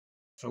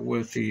So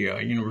with the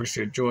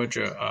University of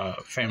Georgia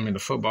family, the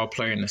football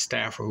player and the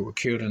staffer who were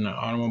killed in the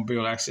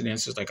automobile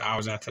accidents, just like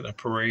hours after the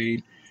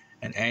parade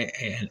in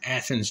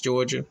Athens,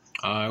 Georgia.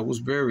 It was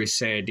very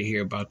sad to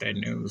hear about that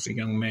news. A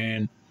young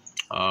man,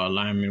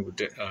 lineman,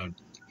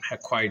 had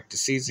quite the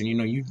season. You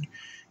know,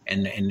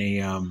 and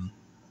the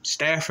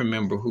staff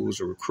member who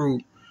was a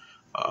recruit,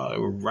 they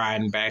were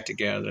riding back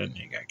together, and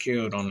he got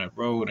killed on that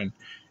road. And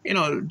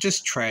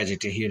just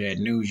tragic to hear that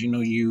news.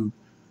 You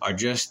are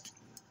just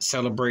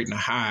celebrating a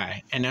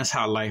high, and that's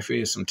how life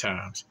is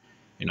sometimes.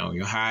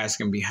 Your highs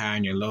can be high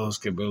and your lows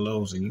can be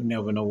lows, and you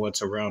never know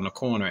what's around the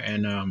corner.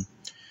 And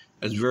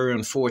it's very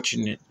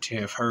unfortunate to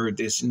have heard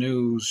this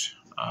news.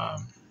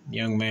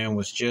 Young man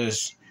was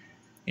just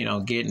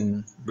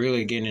getting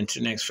into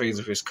the next phase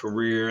of his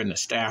career, and the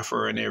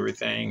staffer and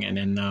everything, and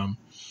then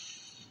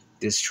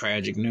this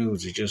tragic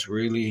news is just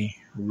really,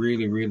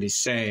 really, really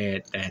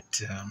sad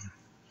that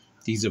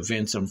these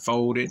events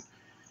unfolded.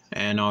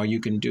 And all you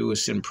can do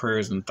is send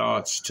prayers and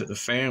thoughts to the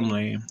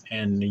family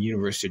and the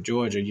University of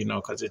Georgia,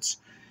 because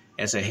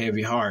it's a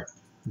heavy heart.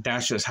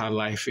 That's just how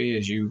life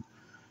is. You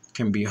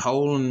can be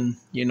holding,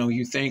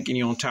 you thinking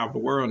you're on top of the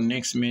world.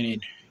 Next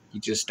minute,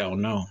 you just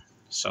don't know.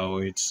 So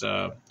it's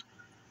a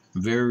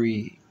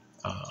very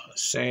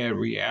sad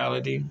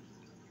reality.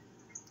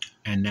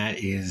 And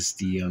that is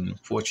the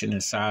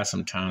unfortunate side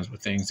sometimes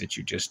with things that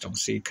you just don't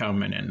see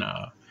coming. And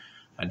I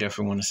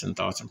definitely want to send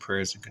thoughts and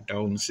prayers and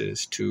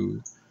condolences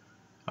to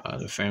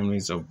the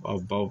families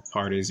of both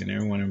parties and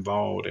everyone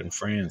involved and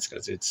friends,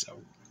 because it's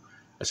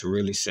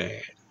really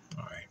sad.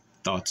 All right.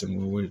 Thoughts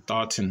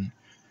and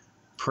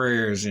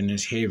prayers in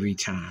this heavy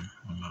time.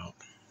 I'm out.